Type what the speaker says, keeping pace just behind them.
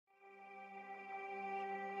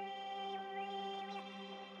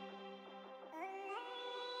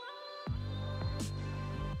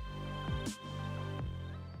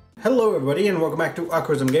Hello everybody and welcome back to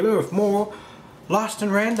Awkwarism Gaming with more Lost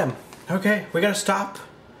and Random. Okay, we gotta stop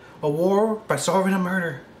a war by solving a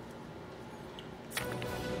murder.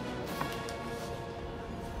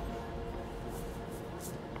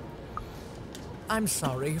 I'm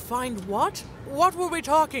sorry, find what? What were we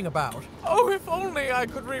talking about? Oh, if only I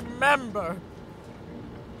could remember.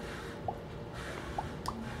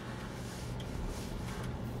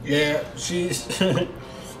 Yeah, she's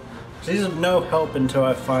she's of no help until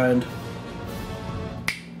I find.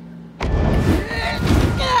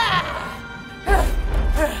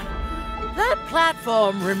 That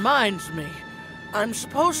platform reminds me. I'm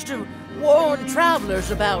supposed to warn travelers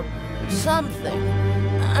about something.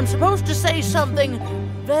 I'm supposed to say something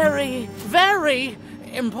very, very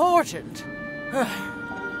important.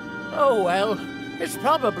 Oh well, it's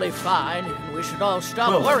probably fine. We should all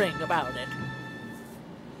stop worrying about it.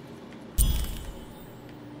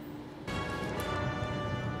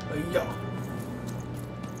 Yeah.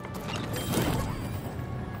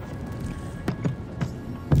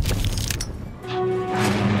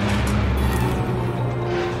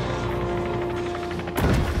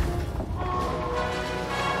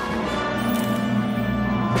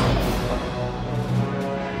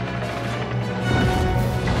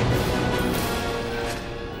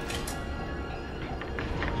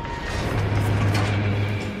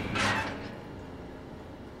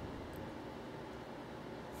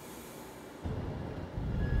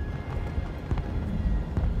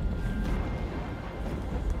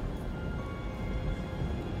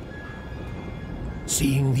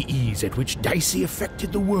 Seeing the ease at which Dicey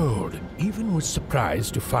affected the world, Even was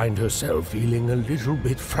surprised to find herself feeling a little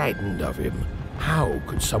bit frightened of him. How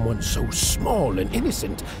could someone so small and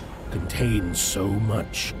innocent contain so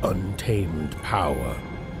much untamed power?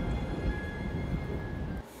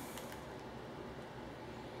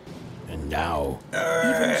 And now,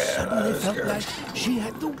 Even suddenly felt like she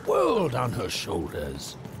had the world on her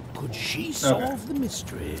shoulders. Could she solve the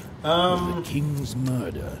mystery of the king's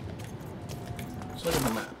murder? Let's look at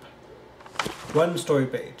the map. One story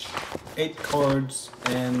page, 8 cards,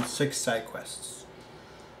 and 6 side quests.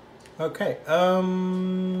 Okay, guess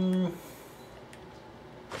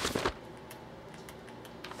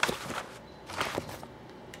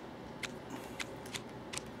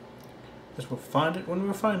we'll find it when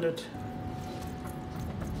we find it.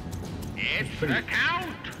 It's the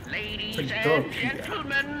Count, ladies and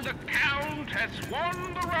gentlemen. The Count has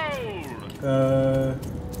won the roll.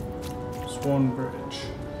 Swan Bridge.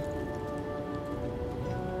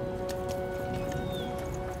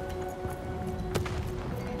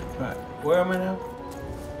 Right, where am I now?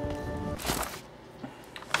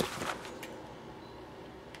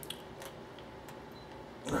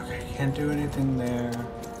 Okay, can't do anything there.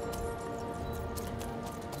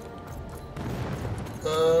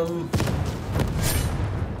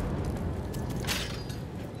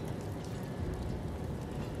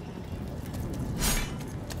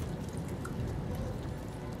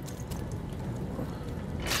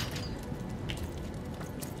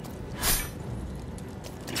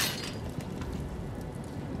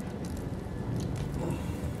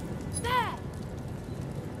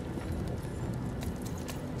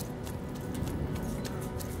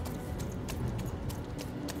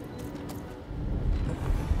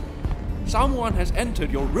 Someone has entered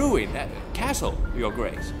your castle, Your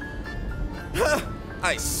Grace.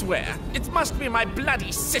 I swear, it must be my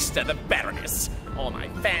bloody sister, the Baroness, or my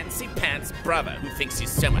fancy-pants brother who thinks he's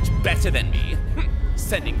so much better than me,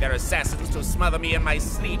 sending their assassins to smother me in my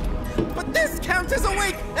sleep. But this Count is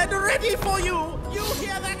awake and ready for you! You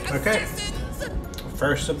hear that, assassins?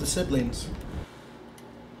 First of the siblings.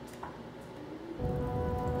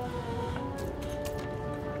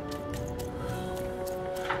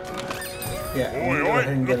 Yeah, I'm gonna go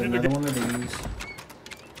ahead and get another one of these.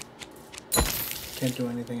 Can't do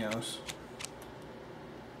anything else.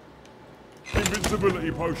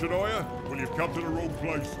 Invincibility potion, are you? Well, you've come to the wrong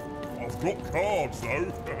place. I've got cards,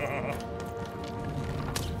 though.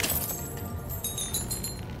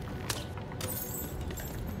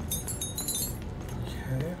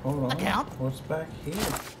 Okay, hold on. Account? What's back here?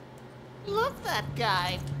 Look, that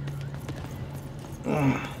guy.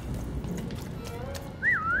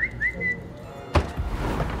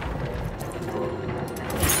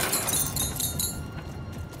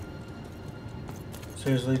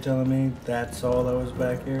 Seriously telling me that's all that was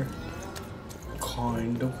back here?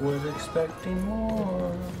 Kind of was expecting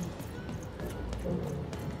more.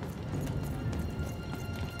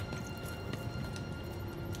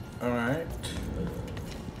 Alright.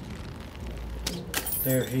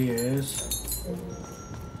 There he is.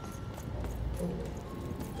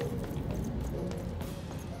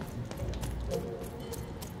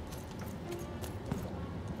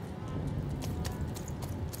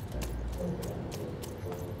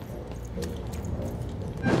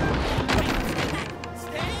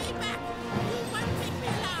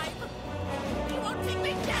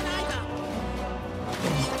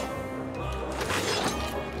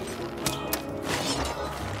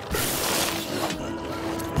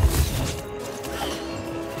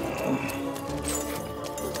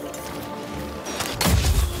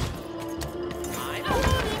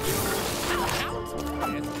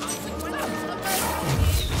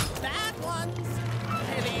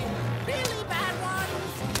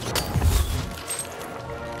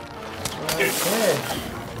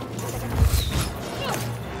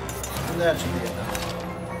 That should be enough.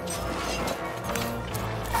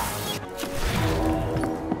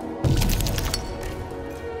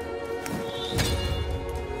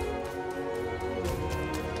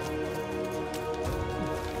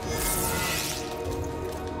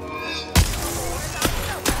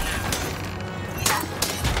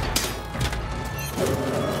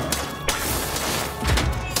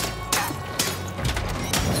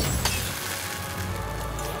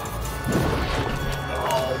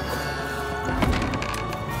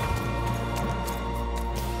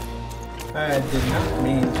 I did not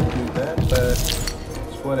mean to do that, but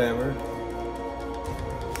it's whatever.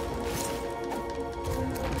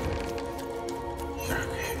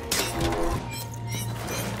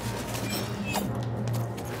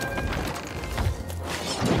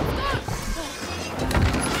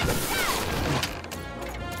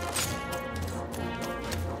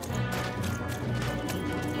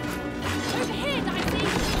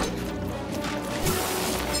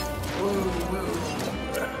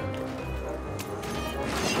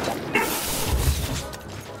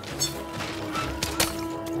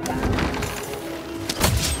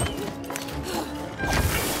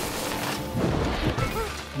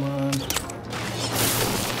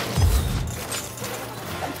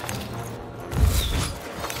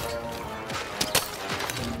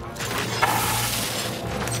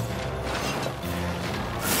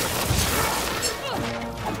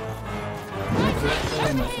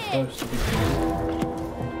 Supposed to be doing.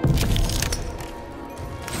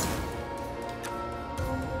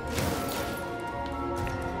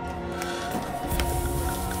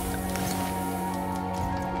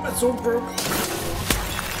 My sword broke.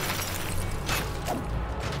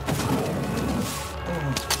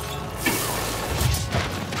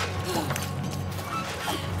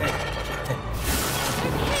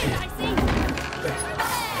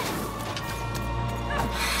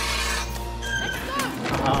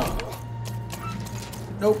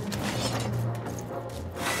 Nope.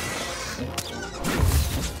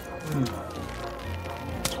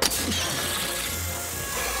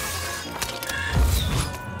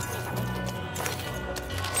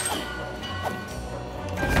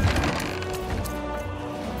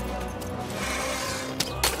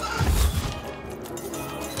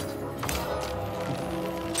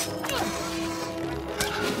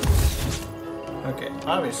 Okay,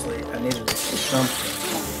 obviously I needed something.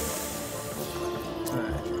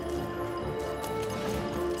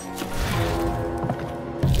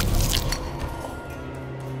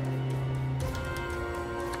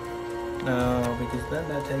 No, because then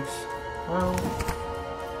that takes, well...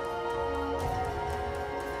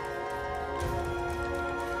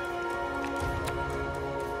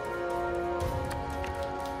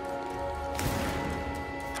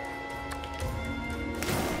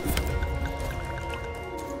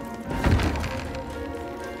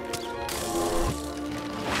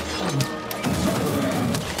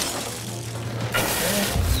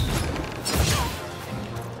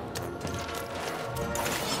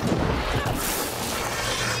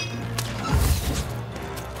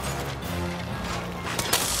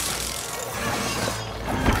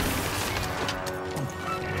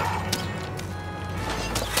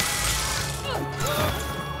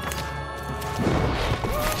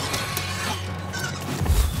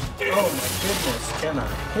 Oh my goodness, can I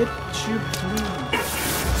hit you please?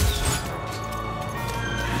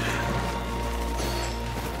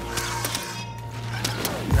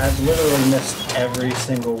 I've literally missed every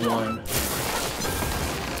single one.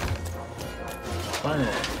 Finally.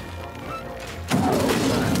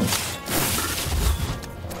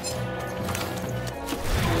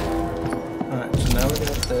 Alright, so now we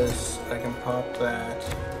got this. I can pop that.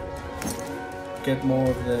 Get more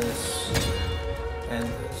of this. And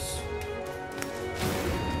this.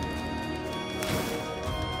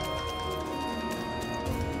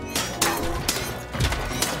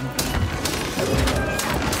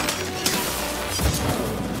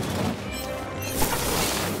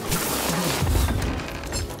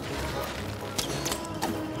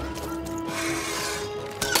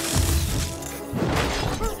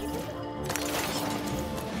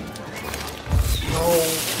 Oh,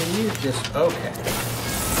 can you just, okay.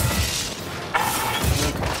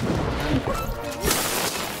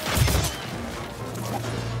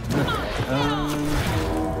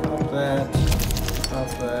 Pop that, pop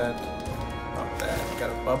that, pop that. Got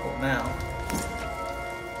a bubble now.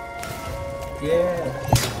 Yeah.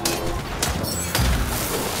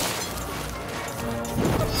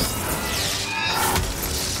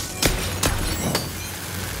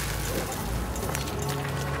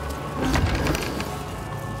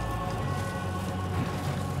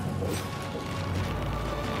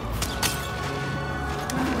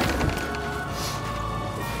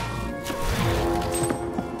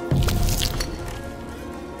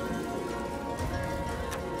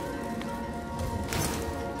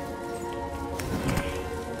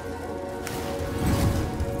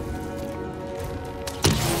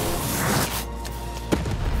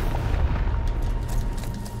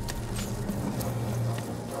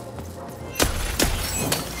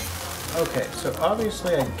 Okay, so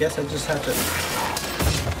obviously I guess I just have to...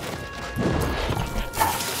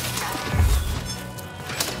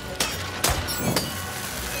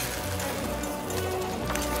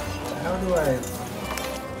 How do I...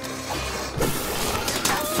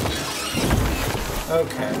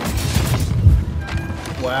 Okay.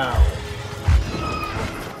 Wow.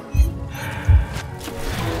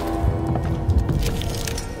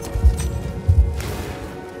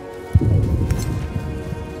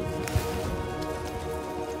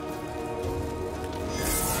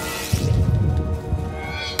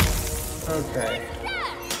 Okay.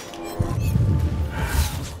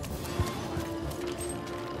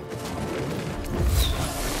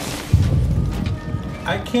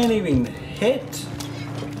 I can't even hit.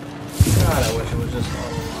 God, I wish it was just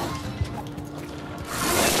unlocked.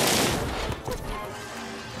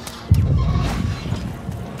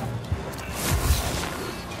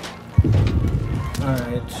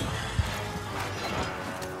 Alright.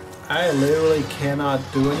 I literally cannot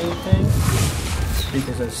do anything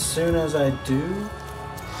because as soon as I do,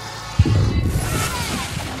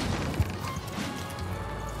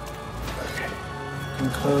 I can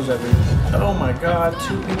close everything. Oh my god,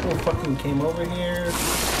 2 people fucking came over here.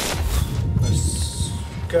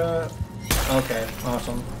 Okay,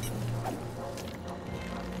 awesome.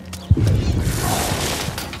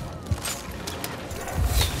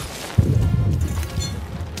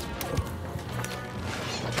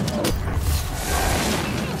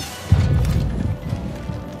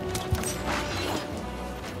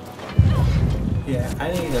 Yeah,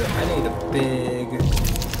 I need a big...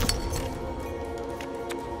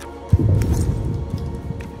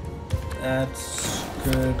 That's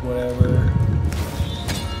good, whatever.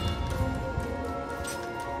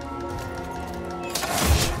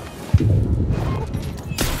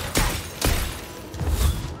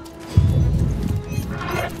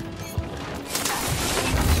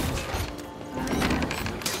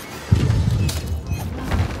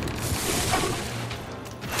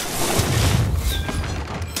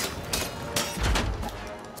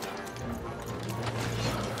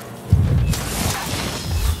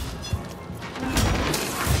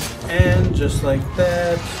 And just like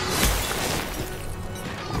that.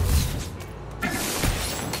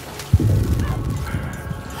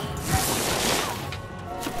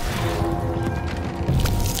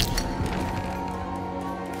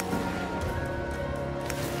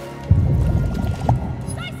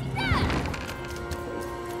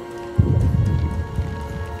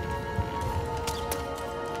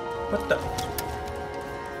 What the?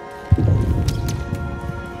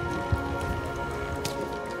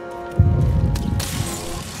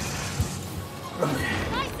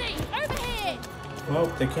 Well,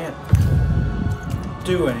 they can't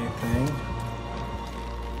do anything.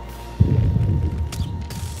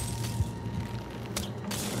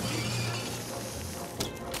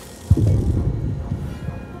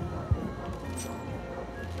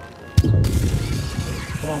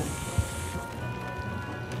 Come on.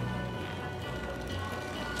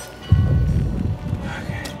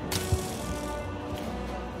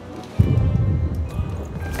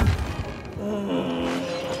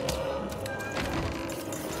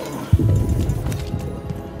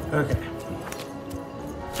 Okay.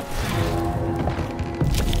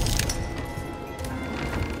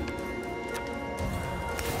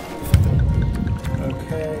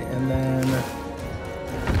 Okay, and then...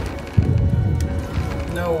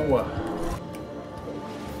 No.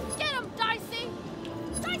 Get him, Dicey!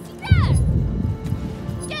 Dicey, there!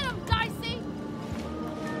 Get him, Dicey!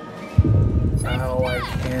 Oh, I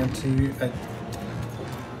can't even...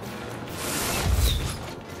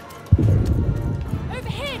 Over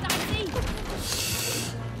here, Dicey!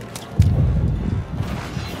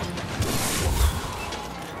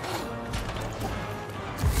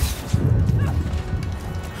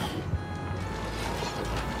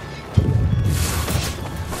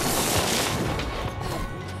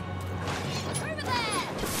 Over there!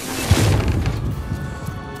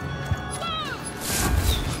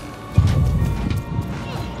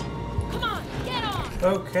 Come on, get on!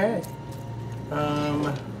 Okay.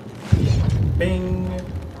 Bing.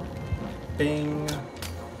 Bing.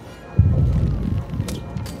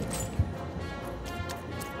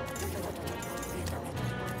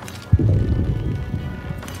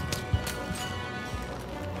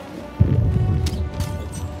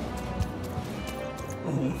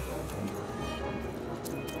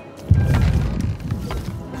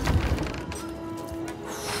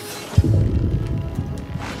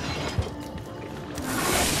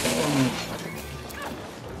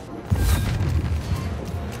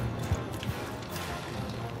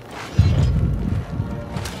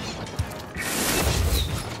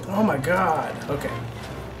 God. Okay.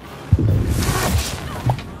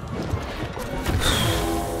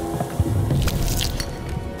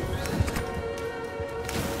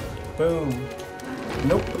 Boom.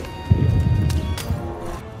 Nope.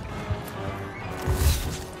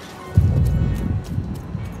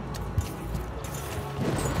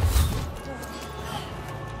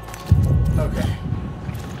 Okay.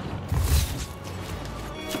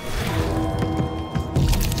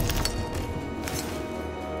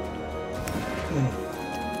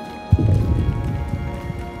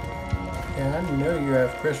 Yeah, I know you have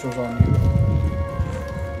crystals on you.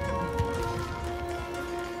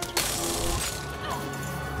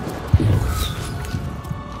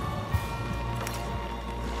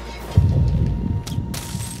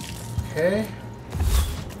 Okay.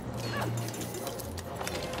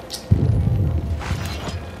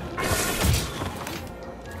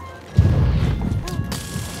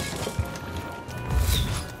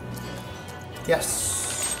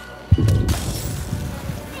 Yes.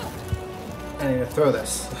 I need to throw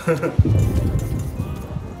this.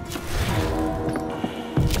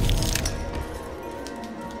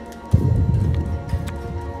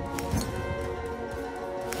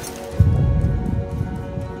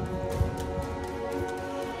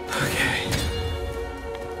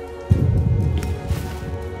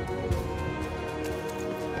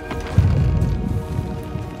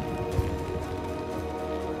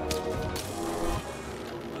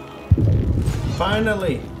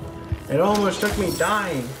 Finally! It almost took me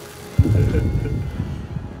dying.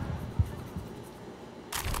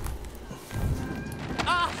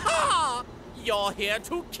 Aha! You're here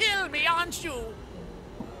to kill me, aren't you?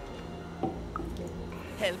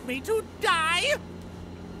 Help me to die?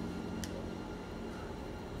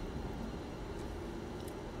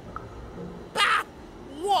 Bah!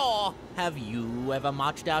 War! Have you ever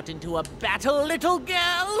marched out into a battle, little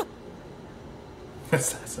girl?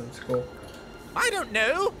 Assassin School. I don't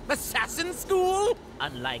know. Assassin school?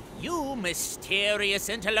 Unlike you, mysterious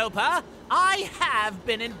interloper, I have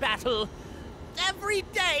been in battle. Every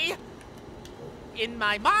day. In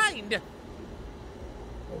my mind.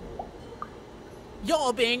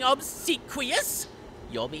 You're being obsequious.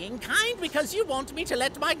 You're being kind because you want me to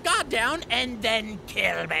let my guard down and then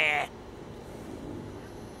kill me.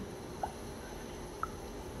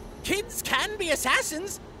 Kids can be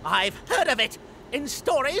assassins. I've heard of it in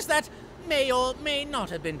stories that may or may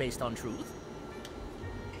not have been based on truth.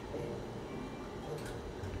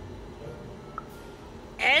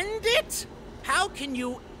 End it? How can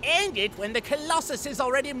you end it when the Colossus has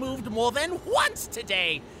already moved more than once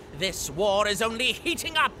today? This war is only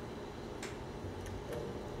heating up.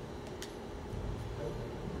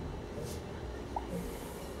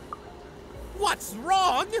 What's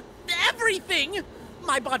wrong? Everything!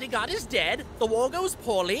 My bodyguard is dead, the war goes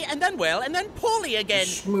poorly, and then well, and then poorly again.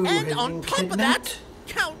 Shmoo And has on been top of kidnapped?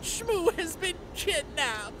 that, Count Shmoo has been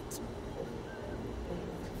kidnapped.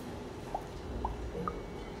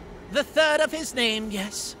 The third of his name,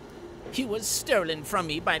 yes. He was stolen from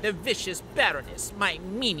me by the vicious Baroness, my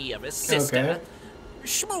meanier sister. Okay.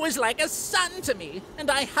 Shmoo is like a son to me, and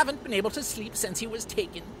I haven't been able to sleep since he was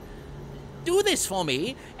taken. Do this for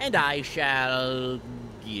me, and I shall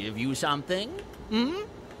give you something. Hmm?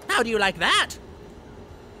 How do you like that?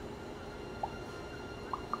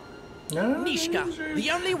 No, Mishka, the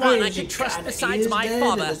only I one mean, I she can trust kinda besides is my dead,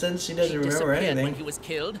 father. in the sense she She doesn't remember disappeared anything. when he was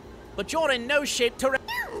killed, but you're in no shape to...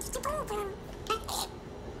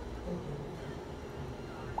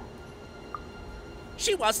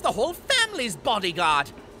 She was the whole family's bodyguard.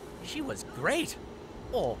 She was great.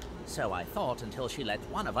 Or so I thought until she let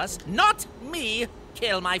one of us, not me,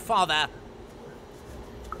 kill my father.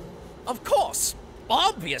 Of course.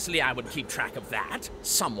 Obviously I would keep track of that.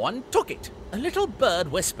 Someone took it. A little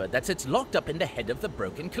bird whispered that it's locked up in the head of the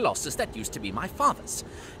broken colossus that used to be my father's.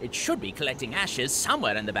 It should be collecting ashes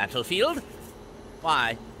somewhere in the battlefield.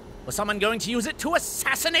 Why? Was someone going to use it to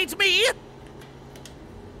assassinate me?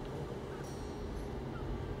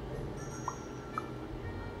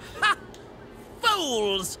 Ha!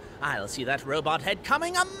 Fools! I'll see that robot head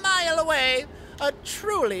coming a mile away. A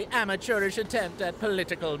truly amateurish attempt at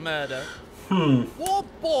political murder. War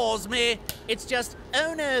bores me. It's just,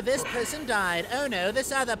 oh no, this person died. Oh no,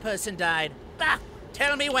 this other person died. Bah!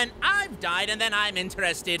 Tell me when I've died and then I'm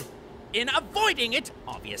interested. In avoiding it,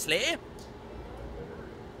 obviously.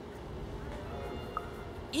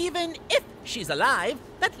 Even if she's alive,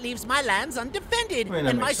 that leaves my lands undefended I mean, that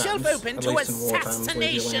and makes myself sense. open At to least in wartime, leave your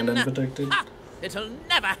assassination. land unprotected. Ha! It'll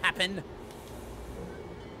never happen.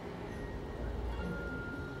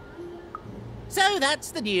 So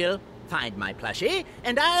that's the deal. Find my plushie,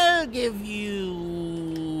 and I'll give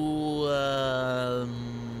you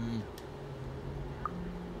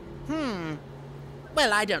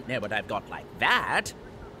Well, I don't know what I've got like that.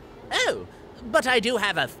 Oh, but I do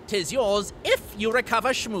have a 'tis yours if you recover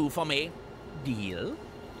Shmoo for me. Deal?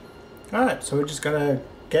 Alright, so we just gotta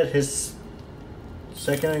get his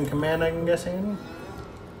second in command, I'm guessing?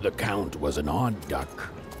 The Count was an odd duck.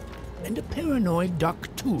 And a paranoid duck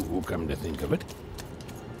too, come to think of it.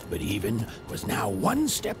 But Even was now one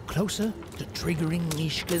step closer to triggering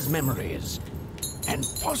Mishka's memories. And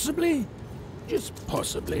possibly, just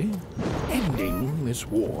possibly, ending this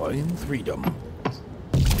war in Freedom.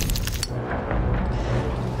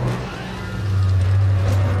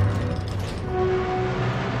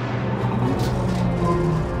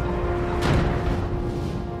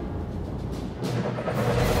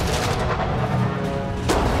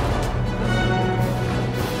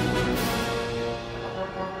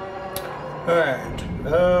 Alright,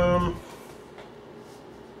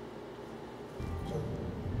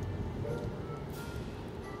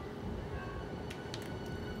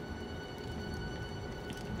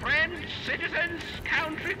 Friends, citizens,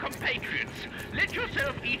 country compatriots, let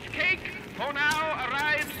yourself eat cake, for now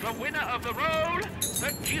arrives the winner of the role,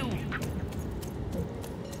 the Duke.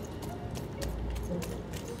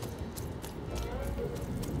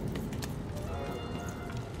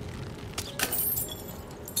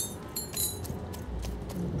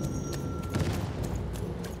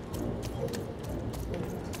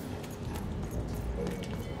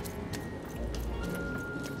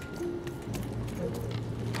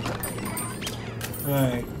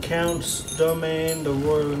 alright, Count's domain, the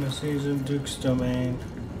war in the season, Duke's domain.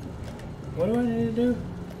 What do I need to do?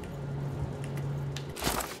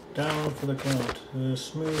 Down for the Count. The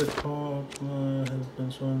smooth top has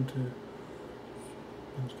been sworn to.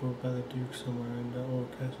 Been scored by the Duke somewhere in the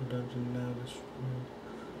old castle dungeon. Now this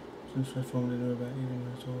since I formed to know about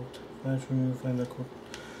even resolved. Flash remove, find the court.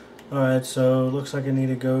 Alright, so looks like I need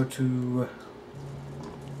to go to.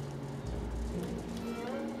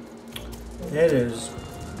 It is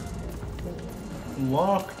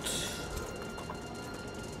locked.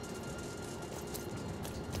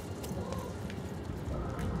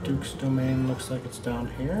 Duke's domain looks like it's down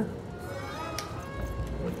here.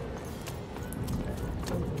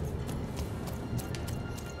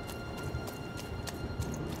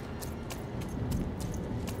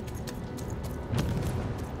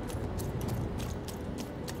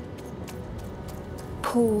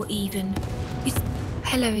 Poor Even.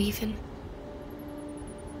 Hello, Even.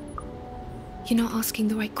 You're not asking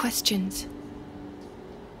the right questions.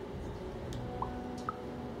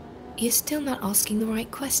 You're still not asking the right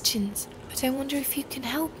questions. But I wonder if you can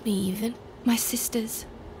help me, Even. My sisters.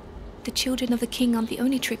 The children of the king aren't the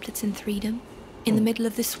only triplets in Freedom. In the middle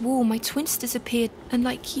of this war, my twins disappeared,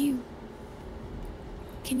 unlike you.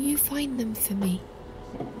 Can you find them for me?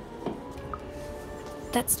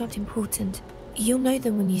 That's not important. You'll know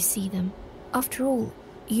them when you see them. After all,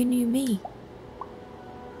 you knew me.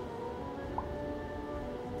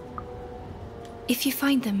 If you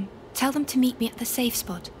find them, tell them to meet me at the safe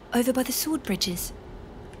spot, over by the sword bridges.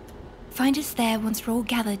 Find us there once we're all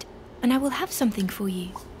gathered, and I will have something for you.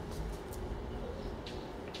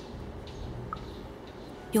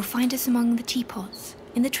 You'll find us among the teapots,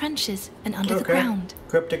 in the trenches, and under the ground.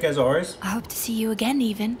 Cryptic as always. I hope to see you again,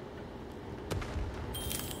 Even.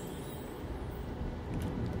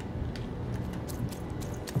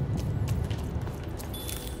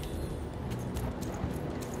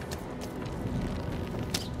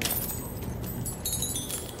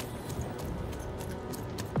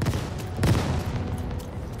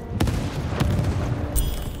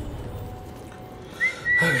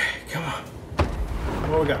 Okay, come on.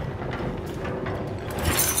 What we got?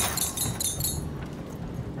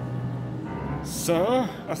 Sir,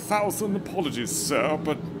 1,000 apologies, sir,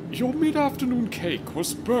 but your mid-afternoon cake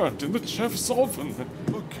was burnt in the chef's oven.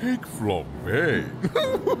 A cake flop, eh?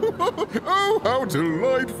 Oh, how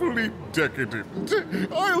delightfully decadent.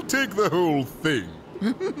 I'll take the whole thing.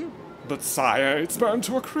 But sire, it's burnt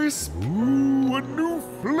to a crisp. Ooh, a new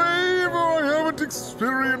flavor I haven't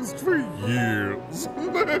experienced for years.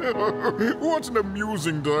 What an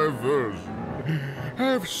amusing diversion.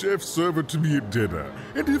 Have Chef serve it to me at dinner,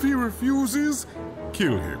 and if he refuses,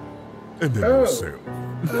 kill him. And then yourself.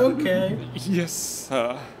 Okay. Yes,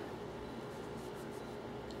 sir.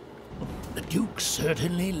 The Duke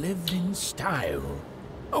certainly lived in style.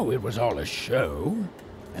 Oh, it was all a show.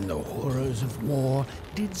 And the horrors of war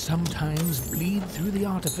did sometimes bleed through the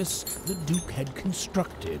artifice the Duke had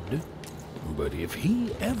constructed. But if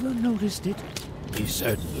he ever noticed it, he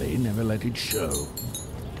certainly never let it show.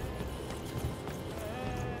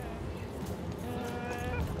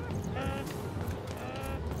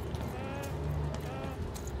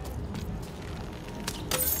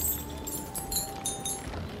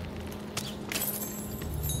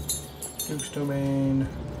 Duke's Domain.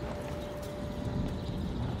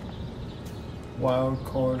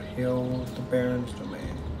 Wildcard Hill, the Baron's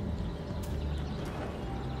Domain.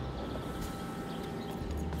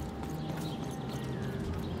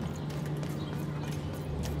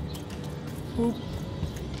 Oop.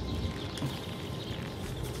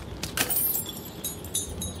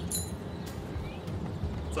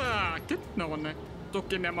 Säkert någon.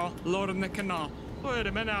 Tukinemo lorne kanal. Då är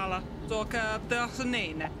det med alla. Så kan jag ta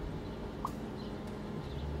niin.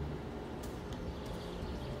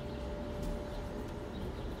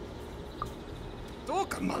 Då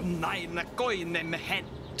kan man näin koinen med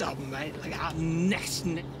hedda meillä ja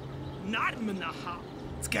näsne. Narmnaha.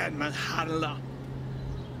 Skän man halla.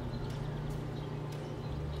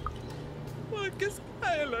 Oikees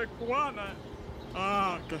käyle kuana.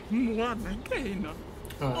 Aake muanen keina.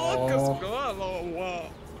 Oikees kualoa.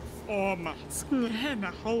 Oma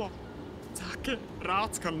skänä holo. Take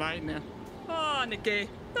raatskalainen. Aanikin.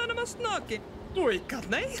 Tänä mä snakin. Tuikat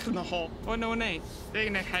neirna ho. Oh no nei.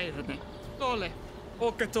 Teine heirne. Tole.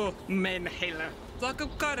 Oke to men heillä. Take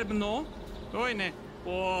karbno. Toine.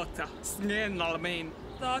 Oota. Snennalmin.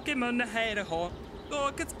 Take mun heire ho.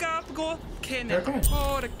 Toke skapgo. Kenne.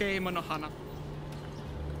 Orkei monohana.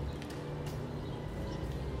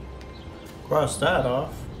 Cross that off,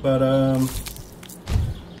 but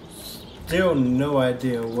still no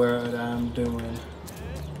idea what I'm doing.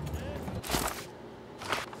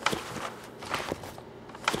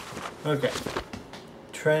 Okay,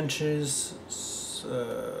 trenches,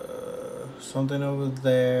 something over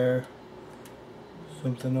there,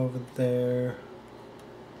 something over there.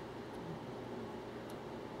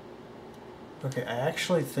 Okay, I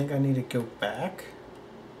actually think I need to go back.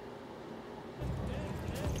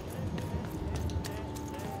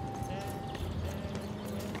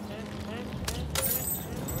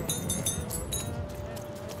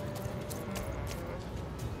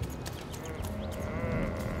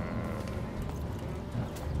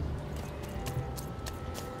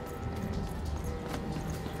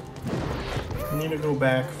 I need to go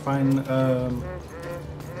back, find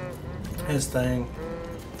his thing.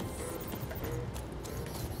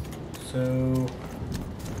 So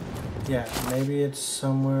yeah, maybe it's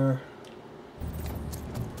somewhere.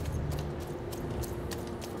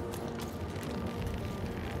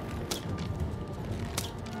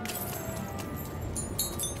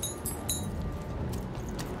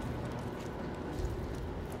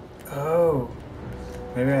 Oh,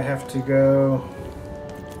 maybe I have to go.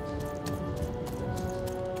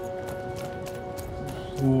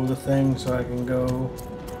 Pull the thing so I can go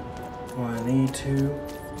when I need to.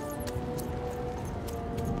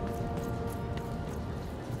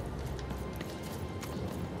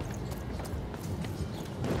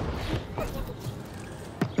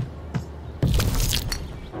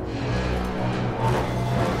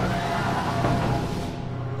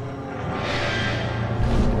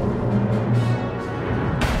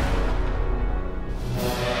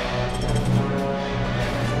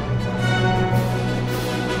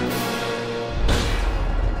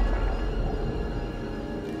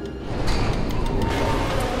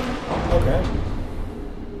 Okay.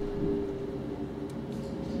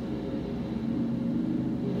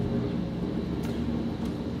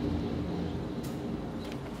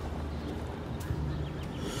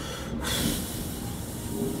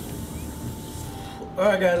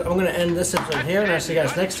 Alright guys, I'm going to end this episode here, and I'll see you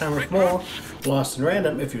guys next time with more Lost and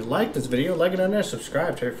Random. If you like this video, like it on there,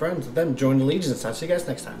 subscribe, tell your friends, and then join the Legions. I'll see you guys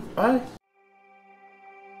next time. Bye!